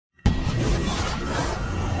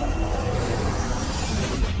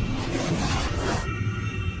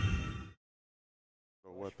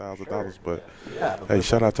$100,000. But hey,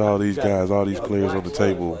 shout out to all these guys, all these players on the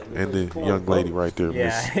table, and the young lady right there,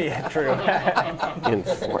 Miss. Yeah, true.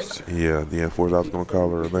 Enforcer. Yeah, the enforcer. I was gonna call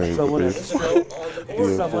her a name. The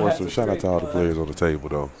enforcer. Shout out to all the players on the table,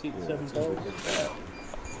 though.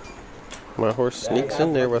 My horse sneaks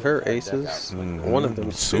in there with her aces. One of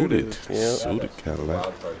them suited. Yeah. Suited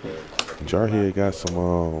Cadillac. Jarhead got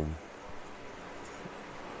some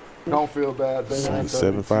Don't feel bad.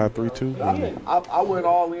 7532. I went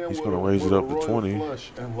all in. He's gonna raise it up to 20.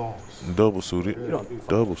 And lost. Double suited.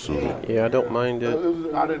 Double suited. Yeah, I don't mind it.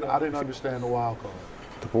 I didn't understand the wild card.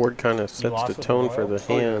 The board kind of sets the tone for the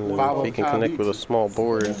hand. If he can connect with a small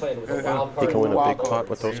board, he can win a big pot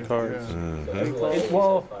with those cards.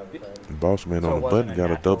 Well, Boss man on the button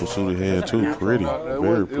got a double suited hand too. Pretty,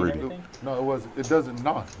 very pretty. No, it wasn't. It doesn't.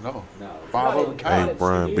 No. 5 of them Hey, counts.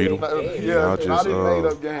 Brian Beetle. Yeah, Y'all just not even made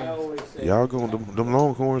up games. y'all gonna them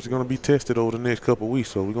Longhorns are gonna be tested over the next couple of weeks,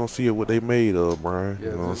 so we're gonna see what they made of, Brian.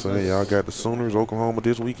 You know what I'm saying? Y'all got the Sooners, Oklahoma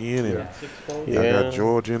this weekend, and y'all got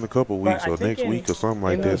Georgia in a couple of weeks or next week or something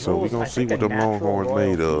like that. So we're gonna see what them Longhorns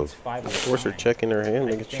made of. Of course, they're checking her hand,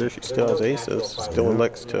 making sure she still has aces. Still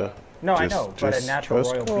elects to. no, I know, but a natural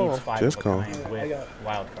royal beats 5 just of a call. kind with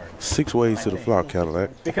wild cards. 6 ways to the flop, Cadillac.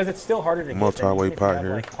 Because it's still harder to get Multi-way than pot if you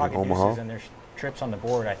here have, like, in pocket Omaha. deuces and there's trips on the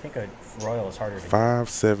board. I think a royal is harder to 5,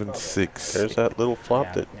 7, 6. There's that little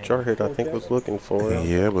flop that Jarhead, I think, was looking for.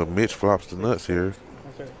 Yeah, but Mitch flops the nuts here.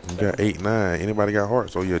 You got 8, 9. Anybody got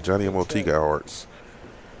hearts? Oh yeah, Johnny M.O.T got hearts.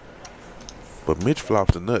 But Mitch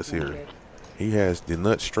flops the nuts here. He has the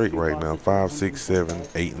nuts straight right now. 5, 6, 7,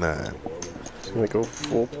 8, 9. He's gonna go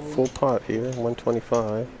full pot here,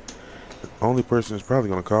 125. The only person that's probably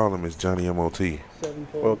gonna call him is Johnny M.O.T.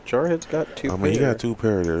 Well, Jarhead's got 2 I mean, he pair. got 2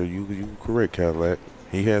 pair there. You correct, Cadillac.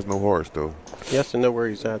 He has no hearts though. He has to know where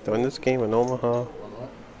he's at, though. In this game in Omaha,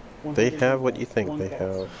 they have what you think they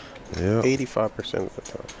have. Yeah. 85% of the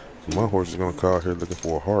time. My horse is gonna call here looking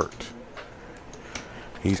for a heart.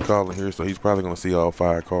 He's calling here, so he's probably gonna see all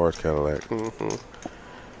 5 cards, Cadillac.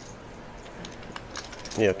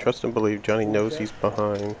 Yeah, trust and believe. Johnny knows he's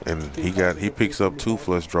behind. And he picks up 2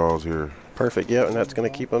 flush draws here. Perfect, yeah, and that's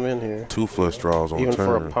going to keep him in here. 2 flush draws on Even turn.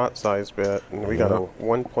 for a pot size bet. And we got a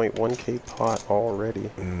 1.1K pot already.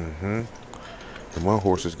 And my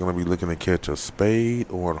horse is going to be looking to catch a spade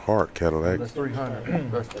or a heart, Cadillac. That's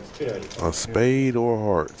 300. A spade or a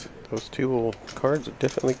heart. Those 2 little cards will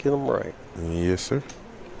definitely get them right. Yes, sir.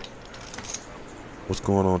 What's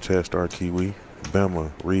going on, Chat Star Kiwi?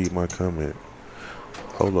 Bama, read my comment.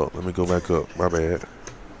 Hold up, let me go back up. My bad.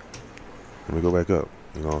 Let me go back up.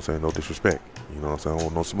 You know what I'm saying? No disrespect. You know what I'm saying? I don't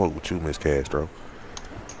want no smoke with you, Miss Castro.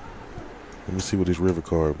 Let me see what this river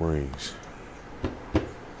card brings.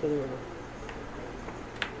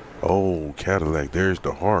 Oh, Cadillac, there's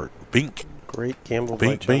the heart. Bink. Great gamble by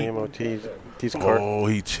Bink, Johnny bink. M.O.T. These cards. Oh,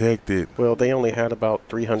 he checked it. Well, they only had about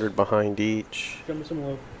 300 behind each.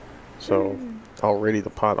 So already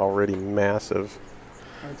the pot already massive.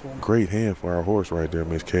 Great hand for our horse right there,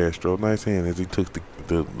 Miss Castro. Nice hand as he took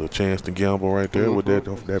the chance to gamble right there with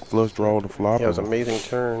that flush draw and the flop. Yeah, it was an amazing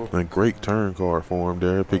turn. A great turn card for him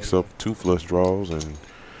there. Picks up 2 flush draws, and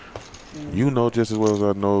you know just as well as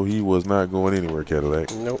I know he was not going anywhere,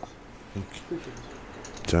 Cadillac. Nope.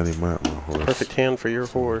 Johnny Mott, my horse. Perfect hand for your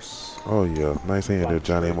horse. Oh yeah, nice hand there,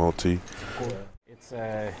 Johnny M.O.T. It's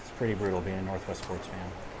pretty brutal being a Northwest sports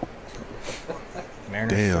fan.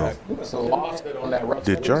 Mariners Damn. suck.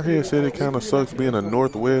 Did Jarhead say it kind of sucks being a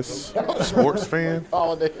Northwest sports fan?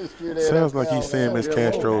 Sounds like he's saying Miss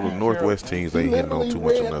Castro, the Northwest teams ain't hitting on too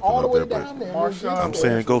much or nothing out there, but I'm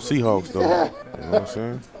saying go Seahawks though. You know what I'm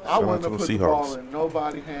saying? I Shout out wouldn't to have the put the ball Seahawks. in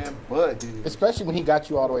nobody's hand but his. Especially when he got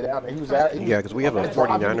you all the way down there. He was out. Yeah, because we have a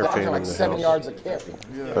 49er fan in like the 7 house. yards a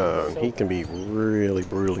carry. He can be really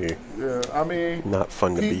brutally Yeah, I mean, not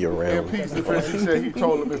fun to be in around. Pete's defense, he said he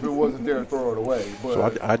told him if it wasn't there, throw it away. But So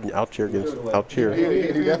I'll cheer for he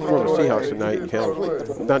the definitely Seahawks tonight. And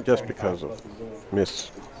count, not just because of Miss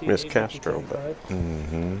Castro, but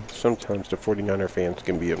sometimes the 49er fans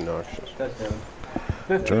can be obnoxious.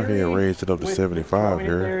 Jarhead raised it up to 75 There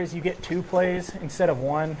here. is you get 2 plays instead of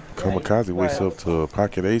 1. Kamikaze wakes up to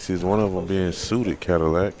pocket aces, one of them being suited,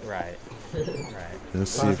 Cadillac. Right.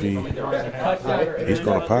 Let's see if he's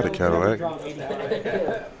going to pot it, Cadillac.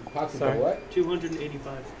 Sorry.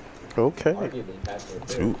 285. Okay. It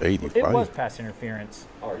was 285. pass interference.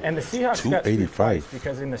 And the Seahawks got 285. twice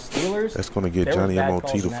because in the Steelers, That's going to get there were Johnny bad M.O.T.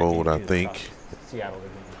 calls to in that fold, game, I too, think. Seattle did.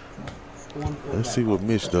 Let's see what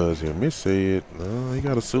Mitch does here. Mitch said, he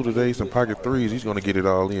got a suited ace and pocket threes. He's going to get it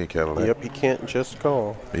all in, Cadillac. Yep, he can't just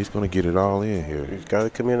call. He's going to get it all in here. He's got to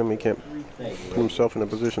come in and he can't put himself in a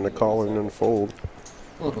position to call and then fold.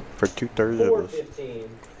 for 2/3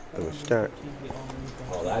 of the stack.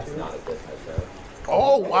 Oh, that's not a good touchdown.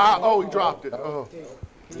 Oh, wow. Oh, he dropped it. Oh.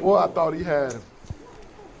 Well, I thought he had him.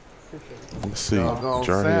 Let's see. Doggone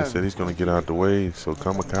Jarhead Sam. said he's going to get out the way, so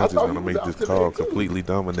Kamikaze's going to make this call, completely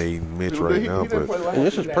dominating Mitch right now. But And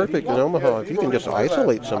this is perfect in Omaha. If you can just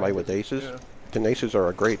isolate somebody with aces, then aces are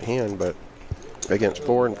a great hand, but against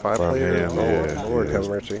 4 and 5 players, Lord have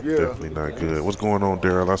mercy. Definitely not good. What's going on,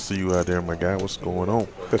 Daryl? I see you out there, my guy. What's going on?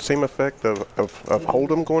 The same effect of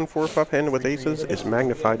Hold'em going 4 or 5 handed with aces is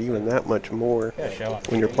magnified even that much more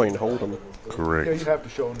when you're playing Hold'em. Correct. Yeah, you have to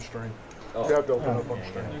show on the string. You have to open up on the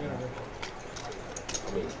string.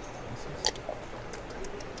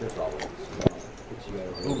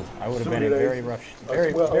 I would have been in very rough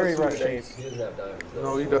shape.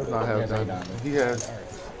 No, he does not have diamond. He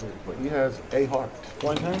has a heart.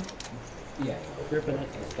 One time? They're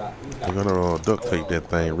gonna duct tape that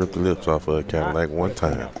thing, rip the lips off of it, kind of like one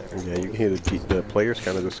time. Yeah, you can hear the players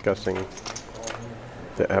kind of discussing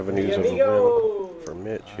the avenues of the win for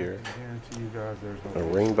Mitch here. A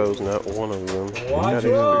rainbow's not one of them.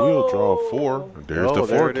 We'll draw 4. There's the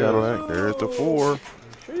 4 Cadillac. There's the 4.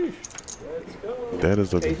 That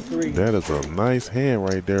is a nice hand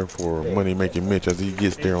right there for money making Mitch as he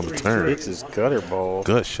gets there on the turn. It's his gutter ball.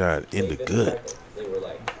 Gut shot in the gut.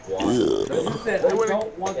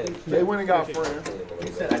 They went and got friends. He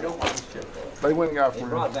said, I don't want this shit. They went and got They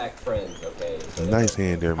brought friends. back friends, okay? Nice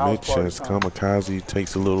hand there, Mitch. As Kamikaze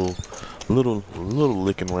takes a little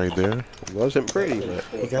licking right there. It wasn't pretty, but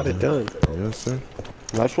he got it done. Yes, sir.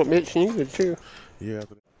 That's what Mitch needed too. Yeah.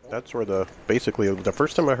 That's where basically the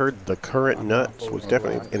first time I heard the current nuts was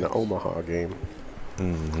definitely in the Omaha game.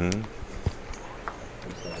 Mm-hmm.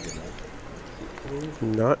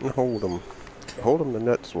 Not in Hold'em. Hold'em, the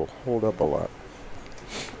nuts will hold up a lot.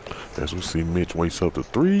 As we see, Mitch wakes up to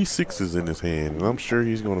 3 6s in his hand, and I'm sure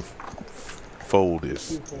he's gonna fold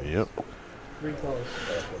this. Yep.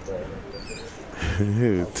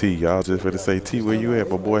 T, y'all just finna say, T, where you at?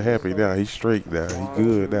 My boy happy now. He's straight now. He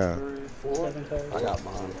good now. I got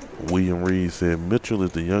mine. William Reed said Mitchell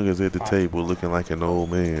is the youngest at the table, looking like an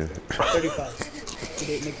old man. 35. He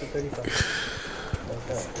didn't make the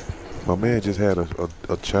 35. My man just had a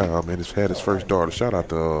child, man. He's had his first daughter. Shout out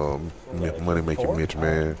to Money Making Mitch,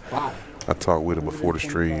 man. I talked with him before the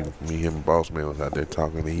stream. Me, him, and Boss Man was out there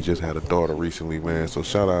talking, and he just had a daughter recently, man. So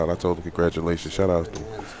shout out. I told him congratulations. Shout out to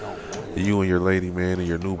you and your lady, man, and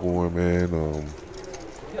your newborn, man.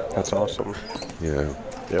 That's awesome. Yeah.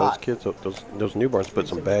 Yeah, those kids, those newborns put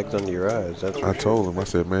some bags under your eyes. That's for I sure. told him, I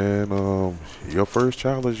said, man, your first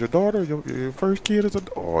child is your daughter? Your first kid is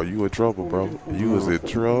oh, you in trouble, bro. You was in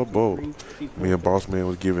trouble. Me and Boss Man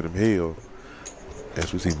was giving him hell.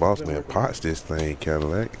 As we see Boss Man pots this thing,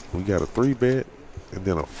 Cadillac. We got a 3-bet and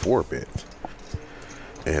then a 4-bet.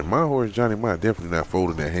 And my horse, Johnny Mott, definitely not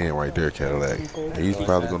folding that hand right there, Cadillac. He's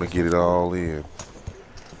probably going to get it all in.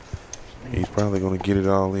 He's probably going to get it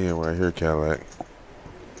all in right here, Cadillac.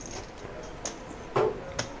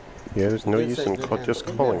 Yeah, there's no use in just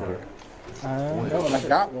calling here. I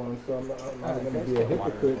got one, so I'm not going to be a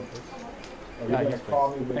hypocrite.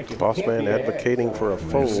 Boss Man advocating for a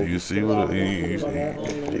fold. You see what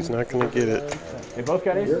He's not going to get it. They both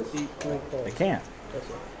got aces? They can't.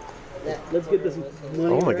 Let's get this money.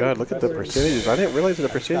 Oh my God, look at the percentages. I didn't realize the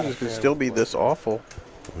percentages could still be this awful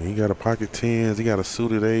he got a pocket 10s. He got a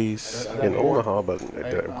suited ace. in Omaha, but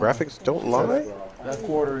the graphics don't lie. That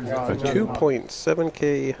quarter is A on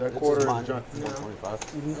 2.7K That quarter is John.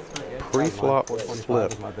 pre-flop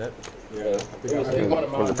flip.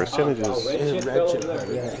 When the percentages,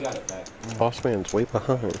 Boss Man's way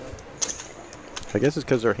behind. I guess it's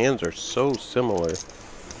because their hands are so similar.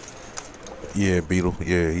 Yeah, Beetle.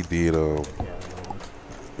 Yeah, he did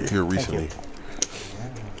here recently.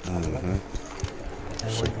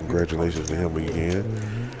 So congratulations to him again.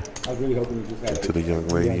 I was really hoping you just had To the young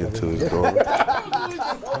lady and to his daughter. You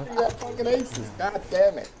got fucking aces. God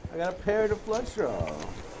damn it. I got a pair to flush draw.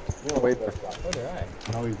 Wait for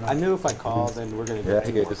I knew if I call, then we're gonna get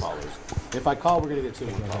 2 more callers. If I call, we're gonna get 2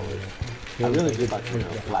 more callers. I really did like to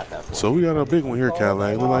flat that for. So we got a big one here,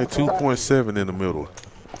 Cadillac. We're like 2.7 in the middle.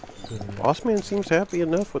 Boss Man seems happy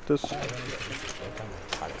enough with this.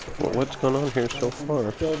 What's going on here so far?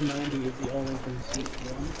 1290 is the only conceit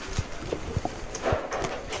one.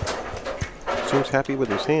 Seems happy with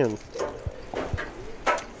his hand.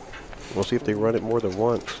 We'll see if they run it more than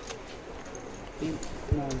once.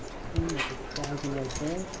 819 right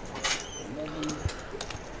there.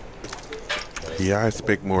 Yeah, I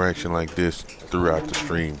expect more action like this throughout the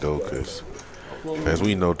stream, though, because As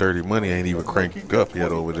we know, Dirty Money ain't even cranked up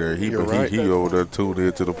yet over there. He over there tuned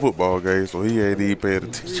into the football game, so he ain't even paying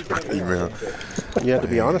attention right now. Yeah, to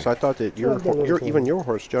be honest, I thought that your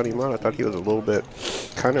horse, Johnny M.O.T, I thought he was a little bit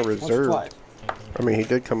kind of reserved. I mean, he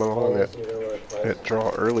did come along that draw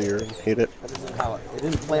earlier and hit it. It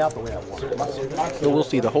didn't play out the way I wanted. But we'll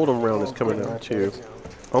see. The Hold'em round is coming up too.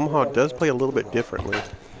 Omaha does play a little bit differently.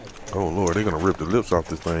 Oh Lord, they're gonna rip the lips off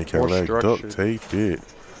this thing. Cadillac duct tape it.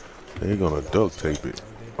 They're gonna duct tape it.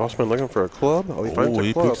 Bossman looking for a club. Oh, he finds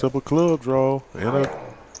a club. Picks up a club draw and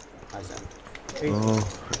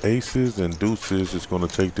aces and deuces is gonna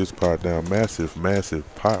take this pot down. Massive, massive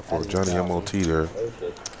pot for Johnny M.O.T there.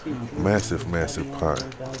 Massive, massive pot.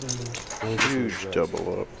 Huge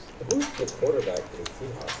double up. Who's the quarterback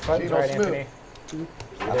for the Seahawks? Geno Smith.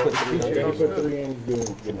 I put 3 in,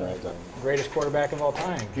 getting right on. Greatest quarterback of all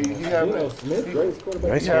time.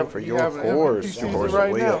 Nice hand for your horse. Your horse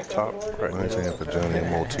is way up top right Nice now. hand for Johnny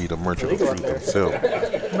M.O.T, the merchant of truth himself.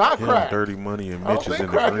 Not crack. Dirty Money and Mitch is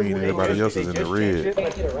in the green. Everybody else is in the red.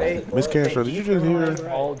 Miss Castro, did you just hear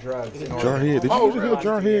All drugs. Jarhead? Did you just hear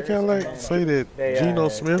Jarhead Cadillac say that Geno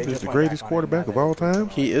Smith is the greatest quarterback of all time?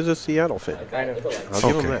 He is a Seattle fan. I'll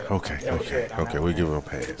give him that. Okay, we give him a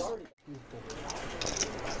pass.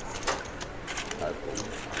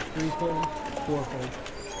 3 fold, 4 fold.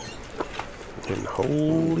 And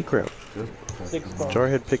holy crap. 6 fold.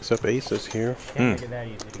 Jarhead picks up aces here. Can't make it that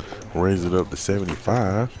easy. Raise it up to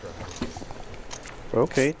 75.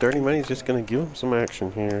 Okay, Dirty Money's just going to give him some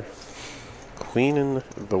action here. Queen in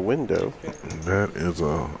the window. That is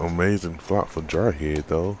an amazing flop for Jarhead,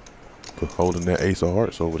 though. For holding that ace of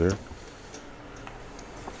hearts over there.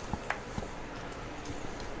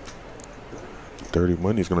 Dirty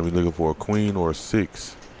Money's going to be looking for a queen or a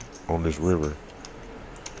 6 on this river.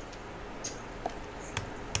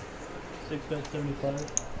 6 bet 75.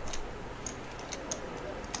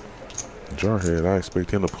 Jarhead, I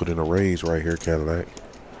expect him to put in a raise right here, Cadillac.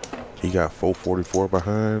 He got 444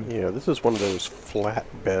 behind. Yeah, this is one of those flat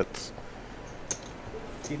bets.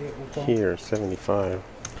 Here, 75.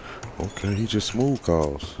 Okay, he just smooth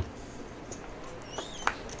calls.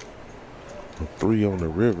 A 3 on the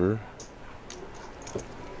river.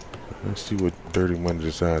 Let's see what Dirty Money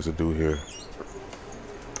decides to do here.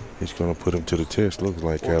 He's going to put him to the test, looks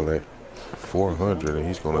like Cadillac. 400, and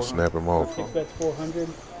he's going to snap him off. 6 bets 400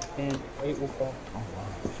 and 8 will call.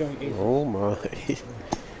 Showing 8. Oh my. I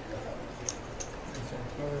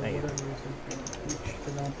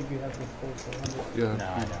don't think you have the full 400. Yeah. No,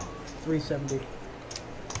 I know. 370.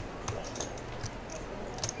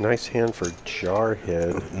 Nice hand for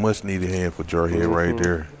Jarhead. Much needed hand for Jarhead right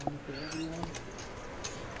there.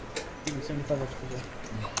 Give me 75 extra.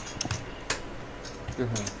 Good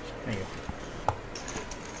hand. Thank you.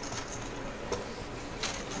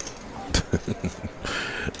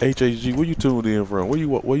 HHG, where you tuned in from? Where you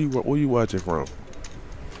watching from?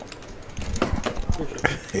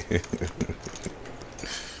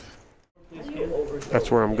 That's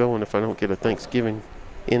where I'm going if I don't get a Thanksgiving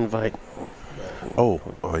invite. Oh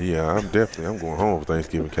yeah, I'm going home for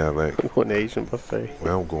Thanksgiving, Cadillac. An Asian buffet.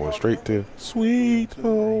 Well, I'm going straight to Sweet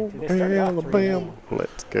Home Alabama.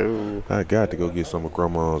 Let's go. I got to go get some of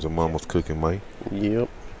Grandma's and Mama's cooking, Mike. Yep.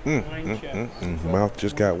 Mouth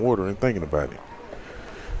just got watering thinking about it.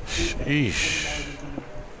 Sheesh.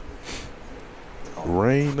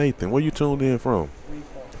 Rain Nathan, where you tuned in from?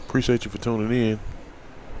 Appreciate you for tuning in.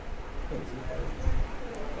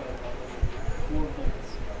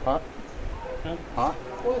 Hot? Hot?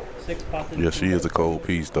 6 popping. Yeah, she is a cold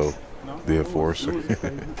piece though. The enforcer.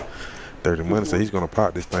 30 Money said he's gonna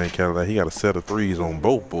pop this thing, Cadillac. He got a set of 3s on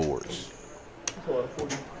both boards.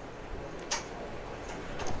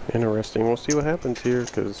 Interesting. We'll see what happens here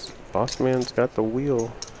because Bossman's got the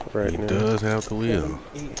wheel right now. He does have the wheel.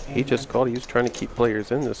 He just called. He was trying to keep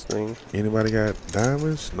players in this thing. Anybody got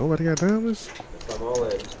diamonds? Nobody got diamonds? I'm all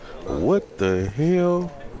in. What the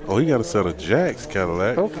hell? Oh, he got a set of jacks,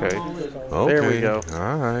 Cadillac. Okay. Okay. There we go.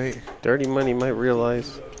 All right. Dirty Money might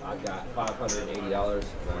realize I got $580.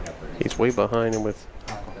 he's way behind him with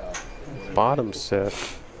bottom set.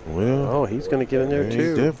 Well, Oh, he's going to get in there he's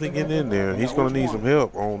too. definitely getting in there. He's going to need some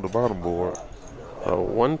help on the bottom board. A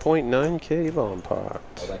 1.9K bomb pot.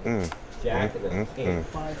 Jack and then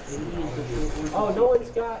Oh, no one's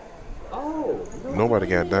got. Oh. Nobody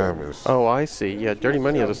got diamonds. Oh, I see. Yeah, Dirty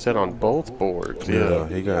Money has a set on both boards. Yeah,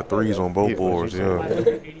 he got 3s on both boards. Yeah.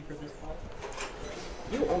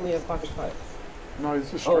 You only have pocket 5. No,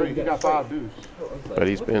 it's just straight. He got 5 deuce. But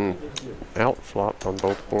he's been out-flopped on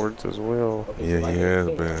both boards as well. Yeah, he has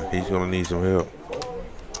been. He's going to need some help.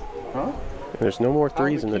 Huh? There's no more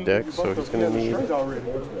threes in the deck, so he's going to need...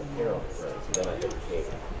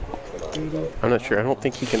 I'm not sure. I don't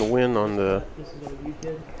think he can win on the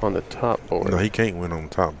top board. No, he can't win on the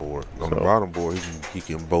top board. On the bottom board, he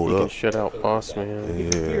can bolt He up. can shut out Boss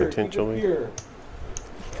Man, potentially.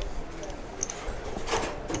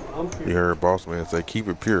 You heard Boss Man say, keep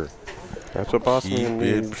it pure. That's what Boss Man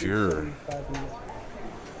means. Keep it pure.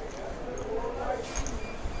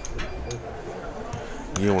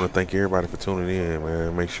 You want to thank everybody for tuning in,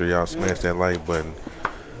 man. Make sure y'all smash that like button.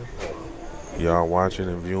 Y'all watching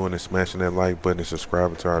and viewing and smashing that like button and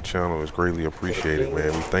subscribing to our channel is greatly appreciated,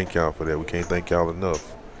 man. We thank y'all for that. We can't thank y'all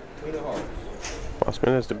enough. Boss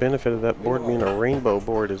Man has the benefit of that board being a rainbow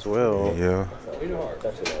board as well. Yeah.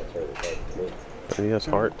 He has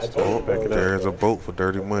hearts. So back it up. There's a vote for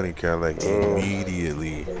Dirty Money, Cadillac,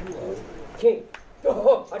 immediately. King.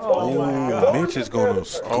 Oh, Mitch is gonna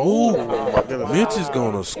school. Mitch is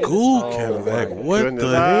gonna school Cadillac. What the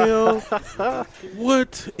hell?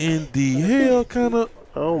 What in the hell kind of?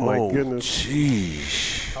 Oh my goodness.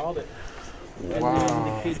 Jeez.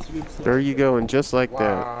 Wow. There you go, and just like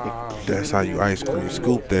that. That's how you ice cream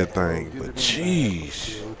scoop that thing. But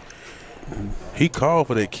jeez. He called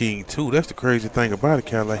for that king too. That's the crazy thing about it,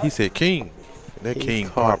 Cadillac. He said king. And that king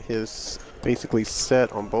caught popped. his basically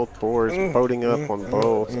set on both boards, voting up on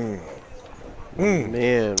both.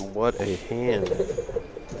 Man, what a hand.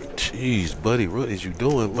 Jeez, buddy, what is you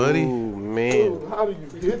doing, buddy? Ooh, man. How do you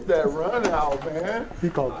get that run out, man? He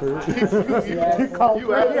called third. You asked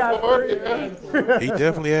for it. He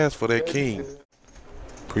definitely asked for that king.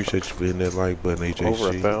 Appreciate you for hitting that like button, HHC. Over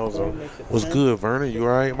 1,000. What's good, Vernon? You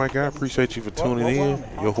all right, my guy? Appreciate you for tuning in.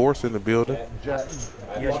 Your horse in the building. Let's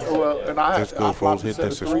go, folks. Hit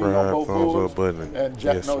that subscribe, thumbs up button.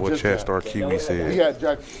 Yes, what Chat Star Kiwi said.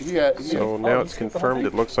 So now it's confirmed.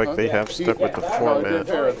 It looks like they have stuck with the format.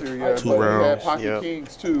 2 rounds. Yep.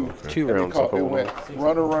 2 rounds of hold'em.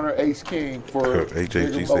 Runner, ace, king for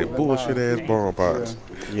HHG say bullshit ass bomb pots.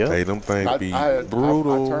 Yep. Hey, them things be I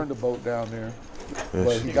brutal. turned the boat down there.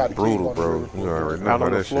 That he got shit the brutal, king bro. on the You already know Out how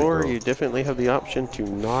on the that shit floor, go. you definitely have the option to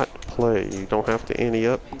not play. You don't have to ante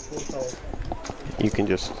up. You can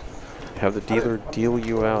just have the dealer deal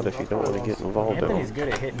you out if you don't want to get involved in Anthony's it. good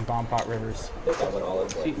at hitting bomb pot rivers.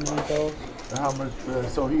 How much?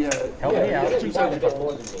 So he had Help me out.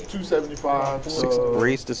 275.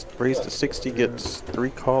 Raise to 60 gets 3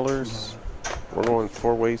 callers. We're going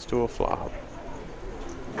 4 ways to a flop.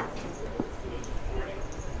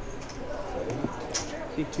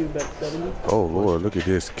 Oh, Lord, look at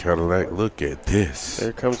this, Cadillac. Look at this.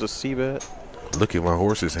 There comes a C-bet. Look at my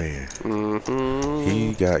horse's hand. Mm-hmm.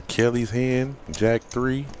 He got Kelly's hand, Jack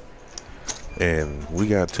 3. And we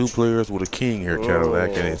got 2 players with a king here,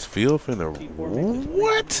 Cadillac. And it's Phil finna.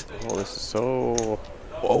 What? Oh, this is so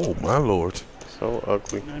Oh, my Lord.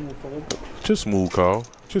 ugly. Just smooth call.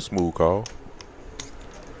 Just smooth call.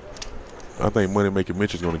 I think Money Making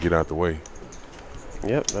Mitch is going to get out the way.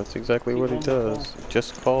 Yep, that's exactly what he does.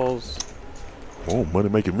 Just calls. Oh, Money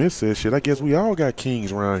Making Mitch says, shit, I guess we all got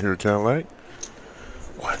kings around here, Cadillac.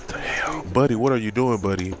 What the hell? Buddy, what are you doing,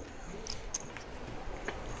 buddy?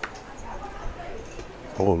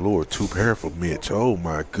 Oh, Lord, 2 pair for Mitch. Oh,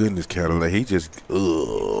 my goodness, Cadillac. He just,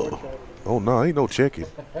 ugh. Oh, no, ain't no checking.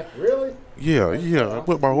 Really? Yeah,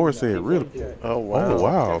 what my horse said, really. Oh, wow. Oh,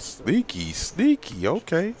 wow, sneaky,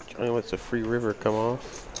 okay. Johnny lets a free river come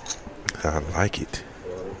off. I like it.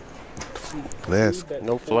 Last,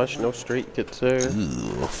 No flush, no straight gets there.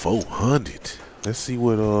 400. Let's see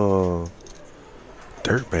what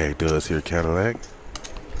Dirtbag does here, Cadillac.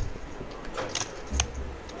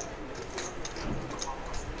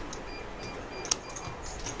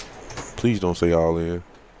 Please don't say all in.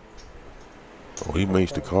 Oh, he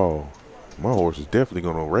makes the call. My horse is definitely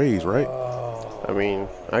going to raise, right? I mean,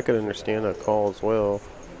 I could understand a call as well.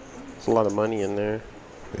 There's a lot of money in there.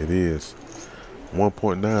 It is.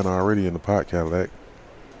 1.9 already in the pot, Cadillac.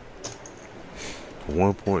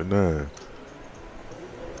 1.9.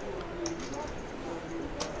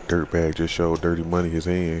 Dirtbag just showed Dirty Money his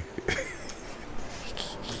hand.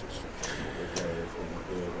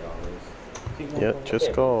 Yep,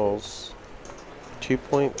 just calls.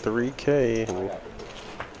 2.3K. And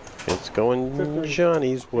it's going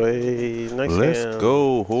Johnny's way. Nice Let's hand.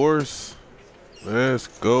 go, horse. Let's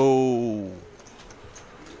go.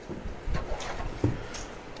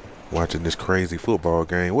 Watching this crazy football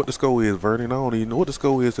game. What the score is, Vernon? I don't even know what the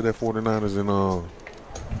score is to that 49ers and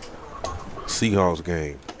Seahawks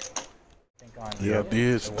game. Yeah, I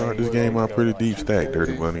did start this game out pretty deep stack,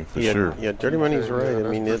 Dirty Money, for sure. Yeah, Dirty Money's right. I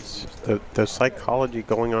mean, it's the psychology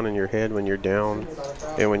going on in your head when you're down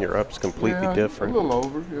and when you're up is completely different. A little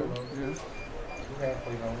over, yeah.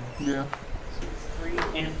 Yeah. 3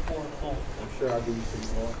 and 4 full. I'm sure I'll give you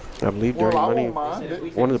some more. I believe Well, Dirty I Money. won't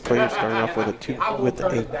mind. One of the players starting off with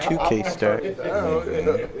a 2K stack,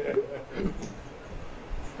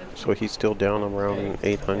 so he's still down around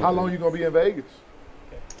 800. How long you gonna be in Vegas?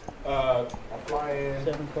 I fly in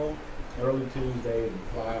 7 cold. early Tuesday and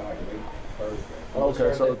fly out like late Thursday.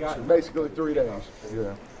 Okay, so basically 3 days.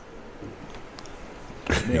 Yeah.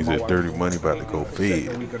 He said Dirty Money about to go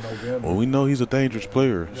fed. Well, we know he's a dangerous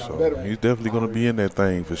player, so he's definitely going to be in that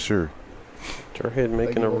thing for sure. Jarhead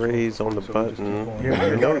making a raise on the button. You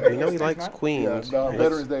know he likes queens.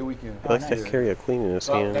 Veterans Day weekend. He likes to carry a queen in his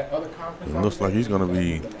hand. It looks like he's going to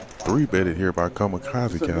be 3-betted here by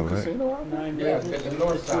Kamikaze Cadillac. 9 days,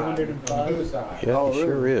 205. Yeah, he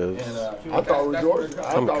sure is. I thought Resorts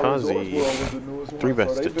Kamikaze, World was the newest one. 3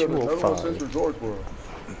 bets So to they did another one 205. since Resorts World.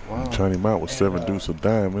 Wow. Trying him out with 7 deuce of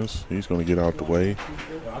diamonds. He's going to get out the way.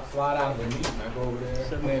 I slide out of the meeting, I go over there,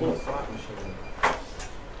 play the slot machine. And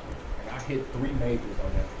I hit 3 majors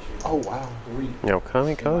on that machine. Oh, wow. 3. Now,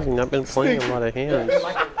 Kamikaze not been playing a lot of hands.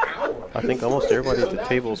 I think almost everybody at the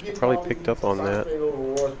table's probably picked up on that,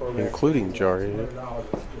 including Jarhead.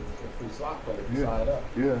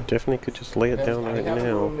 Yeah. Definitely could just lay it down right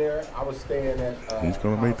now. He's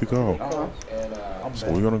going to make the call.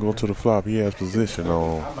 So we're going to go to the flop. He has position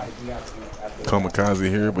on Kamikaze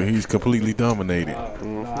here, but he's completely dominated.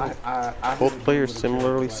 Both players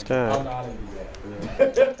similarly stacked.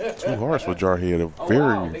 2 hearts for Jarhead. A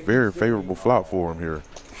very, very favorable flop for him here.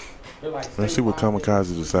 Let's see what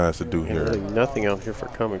Kamikaze decides to do here. Really nothing out here for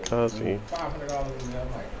Kamikaze.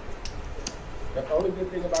 The only good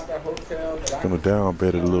thing about that hotel that Gonna down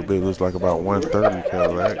bet it a little bit. Looks like about 130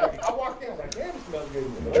 Cadillac. I walked in, I was like, damn, it smells good.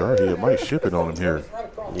 Jarhead might ship it on him here.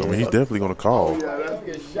 I mean, he's definitely gonna call.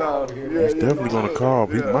 He's definitely gonna call.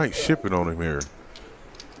 He might ship it on him here.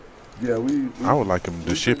 Yeah, we I would like him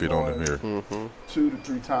to ship it on him here. 2 to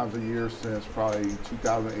 3 times a year since probably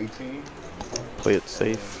 2018. Play it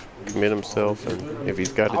safe, commit himself, and if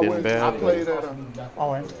he's got it in I bad, played at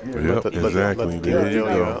All in. Yep, exactly. There you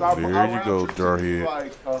go. There you go, Jarhead.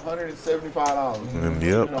 like $175. And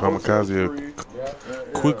yep, Kamikaze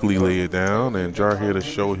will quickly lay it down, and Jarhead will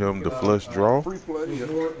show him the flush draw. Free play,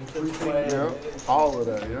 yeah. All of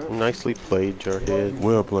that, yeah. nicely played, Jarhead.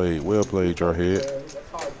 Well played, Jarhead.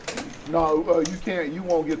 No, you can't. You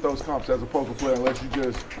won't get those comps as a poker player unless you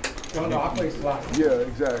just. No, I play slots. Yeah,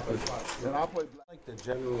 exactly. And I play.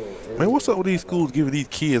 Man, what's up with these schools giving these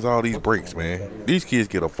kids all these breaks, man? These kids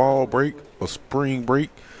get a fall break, a spring break,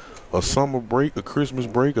 a summer break, a Christmas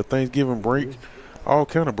break, a Thanksgiving break, all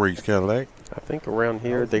kind of breaks, Cadillac. I think around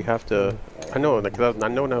here they have to. I know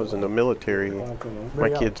when I was in the military, my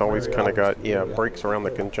kids always kind of got breaks around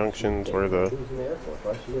the conjunctions where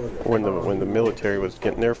when the military was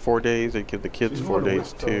getting their 4 days, they'd give the kids 4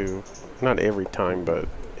 days too. Not every time, but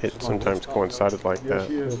it sometimes coincided like that.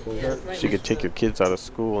 So you could take your kids out of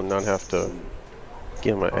school and not have to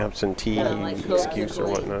give them an absentee excuse or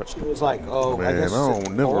whatnot. It was like, oh, Man, I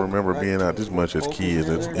don't never remember being out this much as kids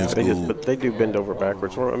in school. But they do bend over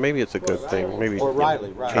backwards. Or maybe it's a good thing. Maybe Or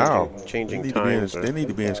Riley, right. How? changing They times. need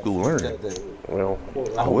to be in school learning. Well,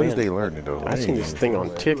 What is they learning though? I seen this thing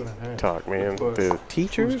on TikTok, man. The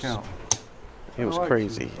teachers, it was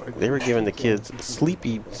crazy. They were giving the kids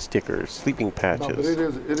sleepy stickers, sleeping patches. It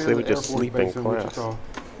is So they would just Air Force sleep in Base class. Wichita.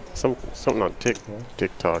 Something on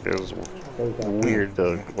TikTok. It was weird.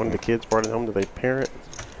 One of the kids brought it home to their parent,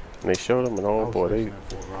 and they showed them, and oh boy,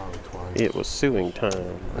 it was suing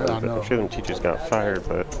time. I'm sure them teachers got fired,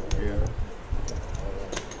 but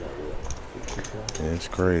Yeah, it's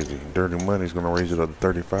crazy. Dirty Money's going to raise it up to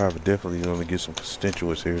 35. But definitely going to get some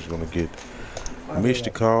constituents here. It's going to get Mitch to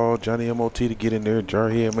call, Johnny M.O.T. to get in there,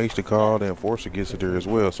 Jarhead makes the call, then Enforcer gets it there as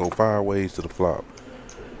well. So 5 ways to the flop.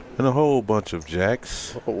 And a whole bunch of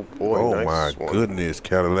jacks. oh boy, Oh nice my one. goodness,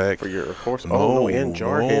 Cadillac. For your horse. No, and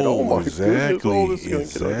Jarhead. no, Oh my exactly, goodness. Oh, this is gonna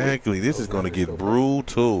get ugly. exactly. This is going to get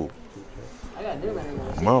brutal. I got new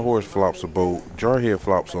man. My horse flops a boat. Jarhead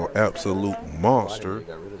flops on absolute monster.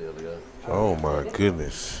 Oh my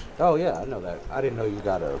goodness. Oh, yeah, I know that. I didn't know you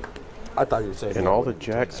got a. I thought you were saying. And all the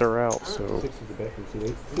jacks are out, so No,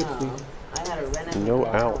 I had a rent no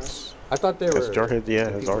outs. I thought they were. Because Jarhead,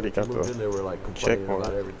 has already got Moved in, the. they were like check complaining mark.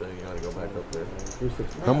 about everything. You got to go back up there.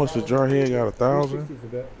 How much does Jarhead got? 1,000?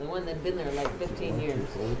 The one that's been there like 15 years.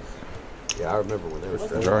 Yeah, I remember when they were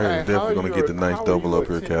stressed. Jarhead is definitely going to get the nice double up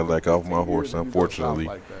here, Cadillac, off my horse, unfortunately.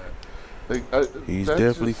 He's that's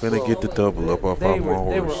definitely just finna slow. get the double up off They our were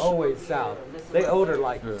horse. always south. They owed her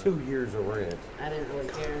like 2 years of rent. I didn't really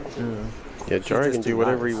care. Yeah, Jarhead can just do too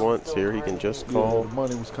whatever he nice. wants here. He can just Yeah, call the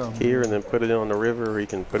money was coming. here and then put it on the river, or he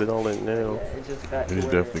can put it all in now. It just got to He's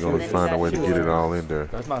where- definitely gonna find a way to get it all in there.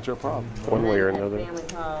 That's not your problem. One way or And then another. family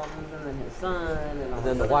problems, and then his son, and all And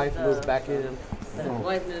then the this wife stuff. moved back in. Then his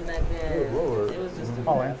wife moved back in. It was just a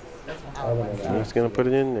Oh, yeah. mess. That's what I was He's gonna put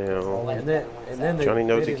it in now. And then they Johnny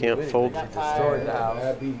knows he they can't didn't fold. win. They destroyed the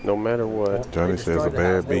house. No matter what. Johnny says a Destroyed the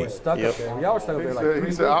house. bad They were beat. stuck Yep. up there. Y'all were stuck up there like 3 He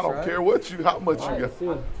weeks, said, I don't right? care how much you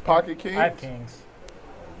got. Pocket kings? I have kings.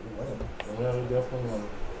 You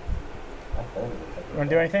want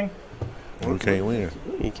to do anything? We can't win.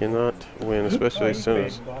 He cannot win, especially as soon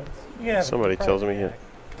as Yeah. somebody tells me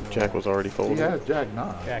Jack was already He folded. has Jack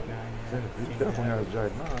 9. Jack 9. He definitely has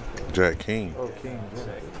Jack 9. Jack King. Oh, King.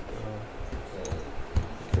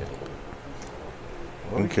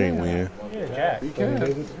 We can't win. Yeah, Jack. He can.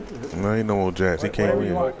 No, ain't no more Jacks. He can't Whatever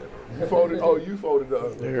you win. want. You folded. Oh, you folded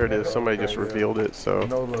up. There it is. Somebody just revealed it, so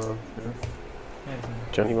No love.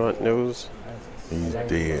 Johnny Mont knows. He's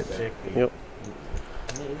dead. Yep.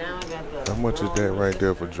 Now I got the How much is that right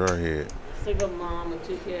there for Jarhead? single mom with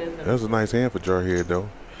 2 kids. And That's a nice hand for Jarhead, though.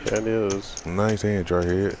 That is. Nice hand,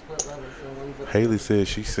 Jarhead. split level, so one's a- Haley said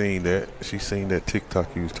she seen that. She seen that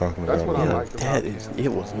TikTok you was talking That's about. what I Yeah, liked that about is. him.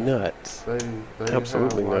 It was nuts. They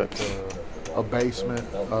Absolutely have, like, nuts. a basement,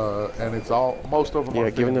 and it's all most of them. Yeah, are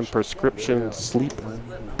giving them finished. prescription sleep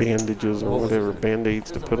bandages or whatever, band-aids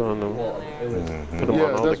to put on them. Put them Yeah,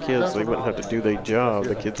 on all the that's- kids that's so they what wouldn't I have to do their job.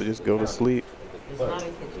 The kids would just go to sleep. It's not a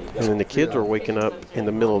kitchen. And then the kids were waking up in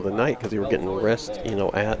the middle of the night because they were getting rest,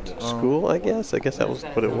 at school, I guess. I guess that was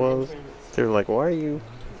what it was. They were like, why are you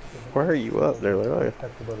up? They're like, oh,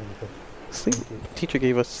 sleep. Teacher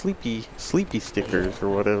gave us sleepy stickers or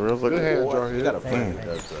whatever. I was like, Good hand, what? Jarhead. You got a friend that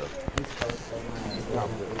does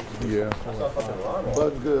Yeah.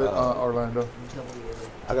 But good, Orlando.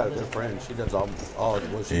 I got a good friend. She does all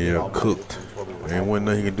what she did Yeah, all my cooked. before we went Ain't one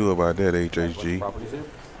nothing he can do about that, HHG. properties here.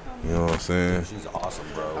 You know what I'm saying? She's awesome,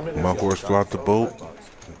 bro. My horse flopped the boat.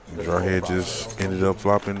 Jarhead just ended up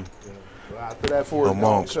flopping After that fourth A dog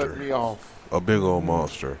monster. cut me off. a big old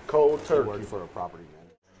monster. Cold She turkey. worked for a property man.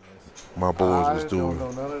 My boys was I doing.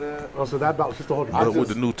 don't know none of that. Oh, so that about just the whole But with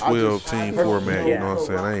the new 12 team format, you know what I'm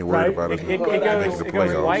saying? I ain't worried about it making the It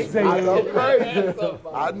goes white, playoffs. I know crazy.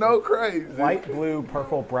 I know crazy. white, blue,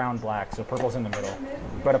 purple, brown, black. So purple's in the middle.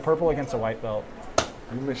 But a purple against a white belt.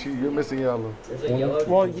 You're missing yellow.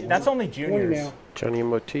 Well, that's only juniors. Johnny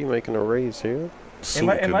M.O.T. making a raise here. Suit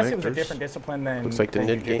Unless it was a connectors. different discipline than Looks like the than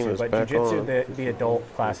knit game jiu-jitsu, is but back jiu-jitsu, on. the adult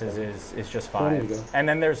classes is just 5, and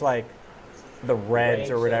then there's like the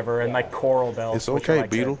reds or whatever, and like coral belts. It's which are okay, like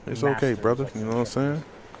the Beetle. It's okay, masters. brother. You know what I'm saying?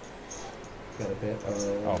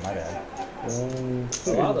 Oh my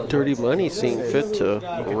bad. Dirty Money seeing fit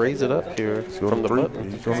to raise it up here He's from gonna the three.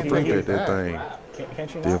 button. He's gonna three bet that thing.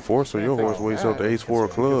 Can't you The not? enforcer, your horse weighs up to ace-4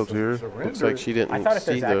 of clubs here. Looks like she I didn't thought if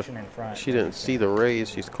see there's the action in front. she didn't see the raise.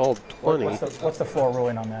 She's called 20. What's the floor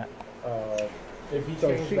ruling on that? If he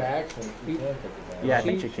changed the action, he can take it back. Yeah, I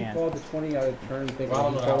think you She can. called the 20 out of turn, thinking I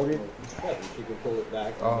don't he know how- folded. She can pull it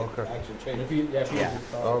back. Oh, okay. Action If changes. he, yeah, if he Yeah.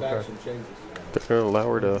 just, Okay. Action changes. They're gonna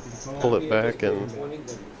allow her to pull it back and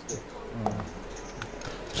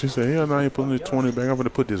She said, hell no, I ain't putting this 20 back. I'm gonna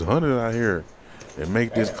put this 100 out here and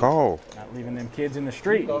make this call. Not leaving them kids in the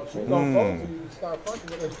street. she's gonna fold till you start fucking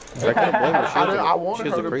with her. I can't blame her. She has I a, wanted she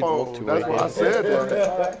has her a to great walk fold. to That's way why I hand. said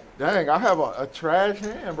that. Dang, I have a trash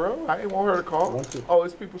hand, bro. I didn't want her to call. Oh,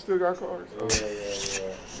 it's people still got cards. Oh.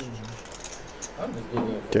 I'm just giving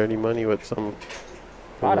you Dirty Money with some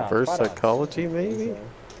Pot odds, reverse pot odds. psychology, maybe.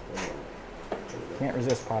 Can't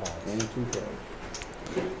resist pot odds.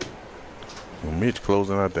 Well, Mitch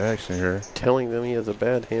closing out the action here. Telling them he has a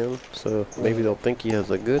bad hand, so maybe they'll think he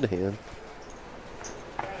has a good hand.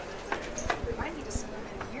 We might need to send them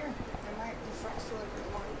in here. They might be fast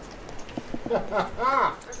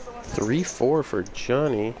to like 3-4 for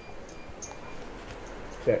Johnny.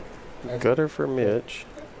 Check. Gutter for Mitch.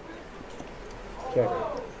 Check.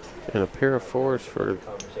 And a pair of 4s for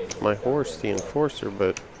my horse, the enforcer,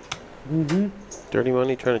 but Dirty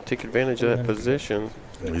Money trying to take advantage of that position.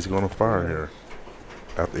 He's gonna fire here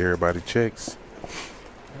after everybody checks.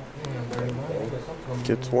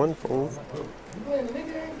 Gets one fold.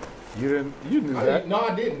 You knew that. No,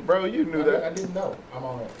 I didn't. Bro, you knew I that. didn't know. I'm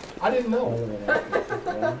on that. I didn't know.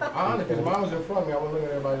 Honestly, because mine was in front of me. I wasn't looking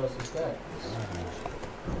at everybody else's stack.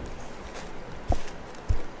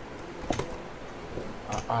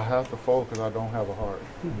 I have to fold because I don't have a heart.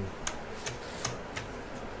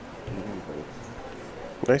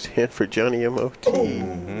 Nice hand for Johnny M.O.T.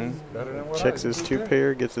 Mm-hmm. Better than what Checks I his did. 2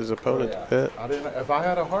 pair, gets his opponent to bet. I didn't. If I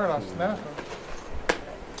had a heart, I'd snap him.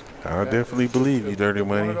 I definitely believe you, Dirty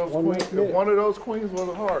Money. If one of those queens was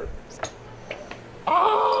a heart.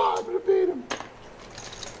 Ah, I'm gonna beat him.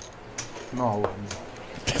 No.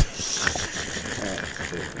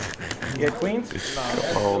 You got queens?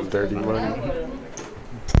 Oh, Dirty Money.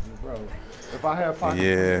 If I had pocket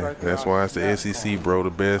Yeah, queens right there, that's why it's the SEC, bro.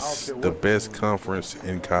 The best conference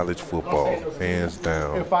in college football, hands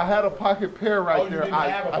down. If I had a pocket pair right there,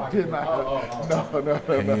 I did not. No.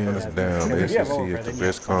 Hands down, the If you have SEC over, is then the you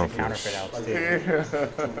best have a bunch of conference. counterfeit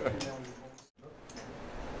outs,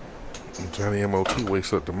 too. Johnny M.O.T.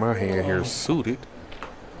 wakes up to my hand here suited.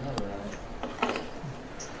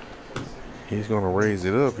 He's going to raise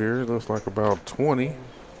it up here. It looks like about 20.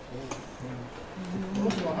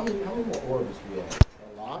 How many more orbs we have?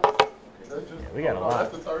 A lot? Yeah, we got a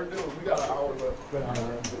lot. That's the third deal. We got an hour left. The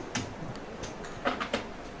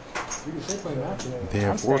I'm staying after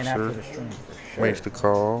enforcer the stream for sure. makes the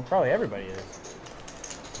call. Probably everybody is.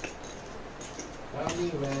 Not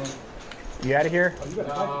me, man. You out of here? No.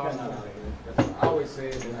 I always say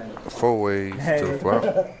it. 4 ways to the flop.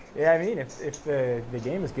 Yeah, I mean, if the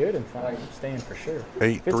game is good and fun, I'm staying for sure.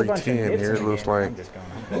 8, 3, 10 here. It looks like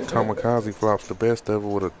Kamikaze flops the best of it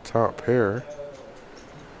with a top pair.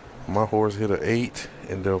 My horse hit an 8,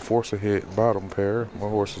 and the enforcer hit bottom pair. My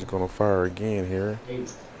horse is going to fire again here.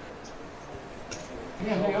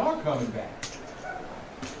 Yeah, they are coming back.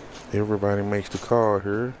 Everybody makes the call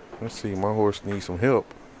here. Let's see, my horse needs some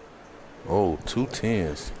help. Oh, 2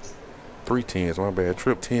 10s. 3 10s, my bad.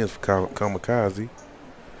 Trip 10s for Kamikaze.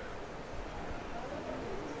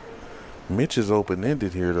 Mitch is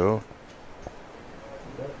open-ended here, though.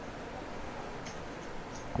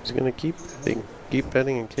 He's going to keep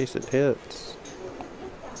betting in case it hits.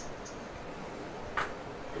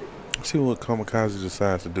 Let's see what Kamikaze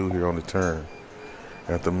decides to do here on the turn.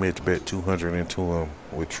 After Mitch bet 200 into him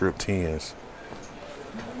with trip 10s.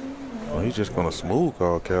 Oh, he's just going to smooth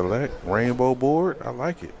call Cadillac. Rainbow board. I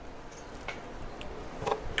like it.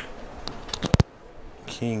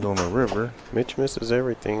 King on the river. Mitch misses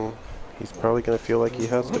everything. He's probably going to feel like he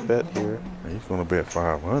has to bet here. He's going to bet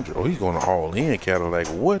 500. Oh, he's going to all in Cadillac.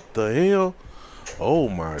 What the hell? Oh,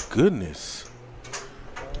 my goodness.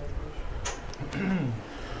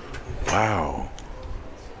 Wow.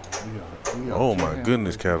 Oh, my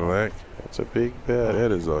goodness, Cadillac. That's a big bet.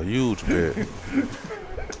 That is a huge bet.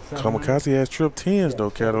 Kamikaze has trip 10s,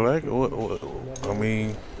 though, Cadillac. I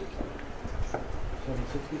mean,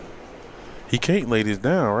 he can't lay this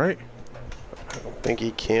down, right? I don't think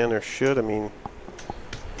he can or should. I mean,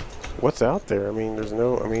 what's out there? I mean,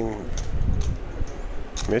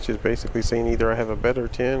 Mitch is basically saying either I have a better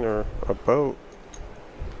 10 or a boat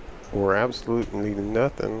or absolutely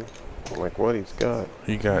nothing. Like what he's got.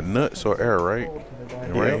 He got nuts or air, right?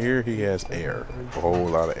 And right here, he has air. A whole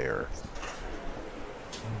lot of air.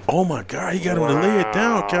 Oh, my God. He got him to lay it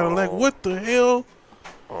down, Cadillac. What the hell?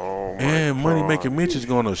 Oh, my And Money God. Making Mitch is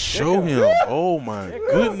going to show him. Oh, my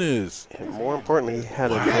goodness. And more importantly, he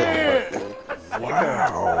had a bet button.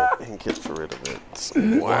 Wow. And gets rid of it.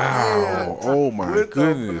 Wow. Oh, my With the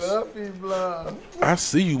goodness. fluffy blood. I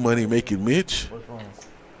see you, Money Making Mitch.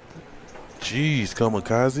 Jeez,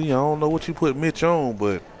 Kamikaze. I don't know what you put Mitch on,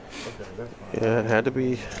 but Yeah, it had to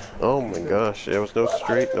be. Oh my gosh, there was no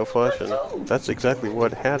straight, no flush, and that's exactly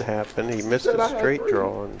what had happened. He missed a straight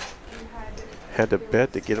draw and had to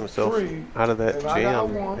bet to get himself out of that And I got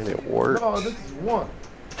jam, one. and it worked. No, this is one.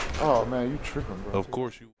 Oh man, you tripping, bro. of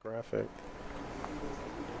course you. Graphic.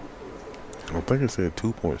 I think it said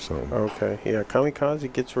 2 point something. Okay, yeah,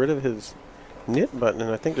 Kamikaze gets rid of his knit button,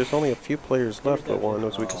 and I think there's only a few players left but one,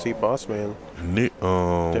 as we can see Bossman Nick,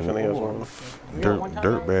 definitely has one.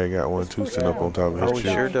 Dirtbag got one too, sitting up on top of Oh, his he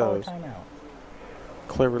sure chip. does.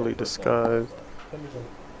 Cleverly disguised.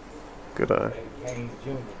 Good eye.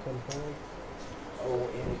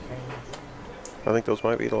 I think those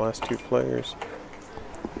might be the last 2 players.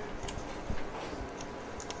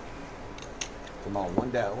 Come on, one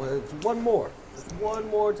down. Well, it's one more. Just one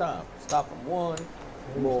more time. Stop him one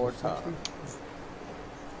more time.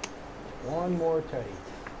 One more time.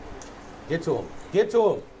 Get to him. Get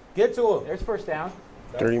to him. Get to him. There's first down.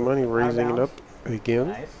 Dirty Money raising it up again.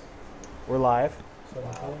 Nice. We're live. It's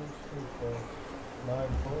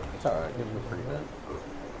all right. Give him a free bet.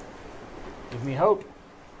 Give me hope.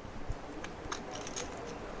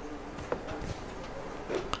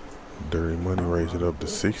 Dirty Money raised it up to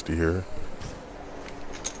 60 here.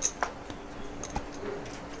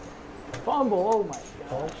 Fumble. Oh my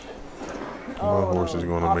gosh. My horse is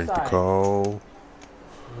going to make the call.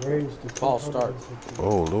 False start.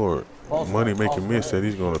 Oh Lord. False Money start, Making Miss said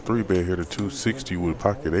he's going to 3-bet here to 260 with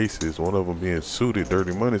pocket aces. One of them being suited.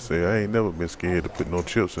 Dirty Money say I ain't never been scared to put no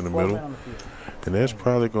chips in the middle. And that's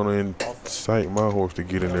probably going to incite my horse to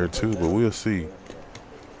get in there too, but we'll see.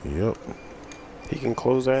 Yep. He can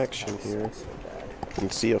close action here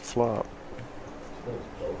and see a flop.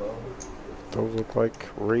 Those look like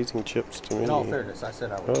raising chips to me. In all fairness, I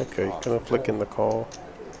said I would. Okay, kind of flicking the call.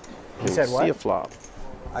 You said what? See a flop.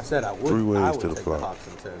 I said I would. 3 ways I would to the take flop. Pox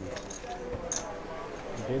and 10.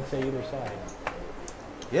 You did say either side.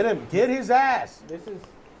 Get him! Get his ass! This is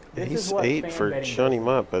Ace what 8 fan for betting Johnny is.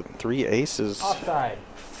 Mott, but 3 aces Offside.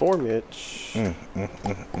 for Mitch.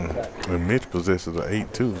 And Mitch possesses an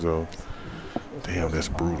 8 too, so damn, that's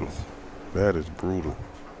brutal. That is brutal.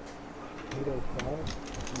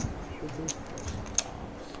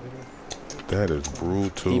 That is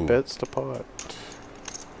brutal. He bets the pot.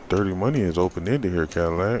 Dirty Money is open-ended here,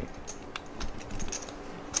 Cadillac.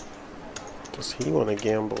 Does he want to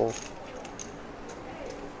gamble?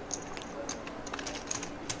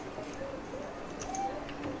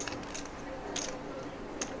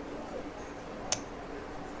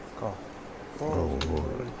 Oh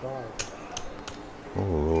Lord. Oh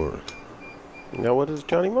Lord. Now what does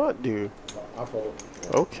Johnny Mott do?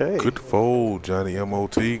 Okay. Good fold, Johnny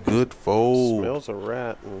M.O.T. Good fold. Smells a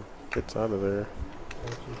rat and gets out of there.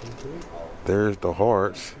 There's the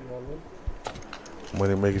hearts.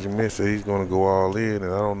 Money Making Miss said he's going to go all in,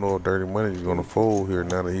 and I don't know if Dirty Money is going to fold here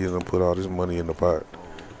now that he hasn't put all this money in the pot.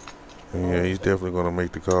 And yeah, he's definitely going to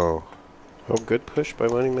make the call. Oh, good push by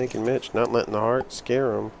Money Making Mitch, not letting the heart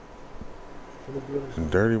scare him. And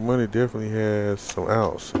Dirty Money definitely has some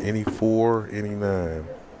outs. Any 4, any 9.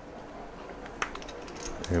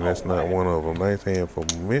 And that's not one of them. Nice hand for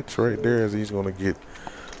Mitch right there, as he's going to get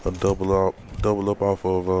a double up off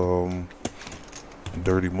of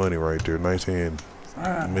Dirty Money right there. Nice hand,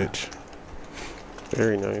 Mitch.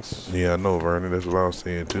 Very nice. Yeah, I know, Vernon. That's what I was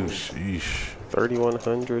saying too. Sheesh.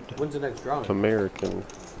 3,100 When's the next drawing? American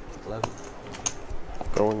 11.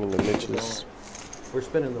 going into Mitch's We're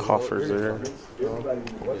spinning the coffers there.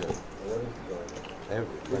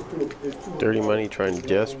 Dirty Money trying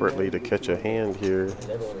desperately to catch a hand here.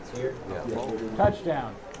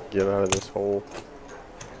 Touchdown. Get out of this hole.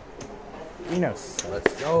 Enos.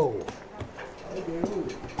 Let's go.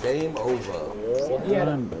 Game over. They had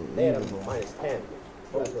a minus 10.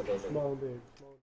 Both of those. Small big.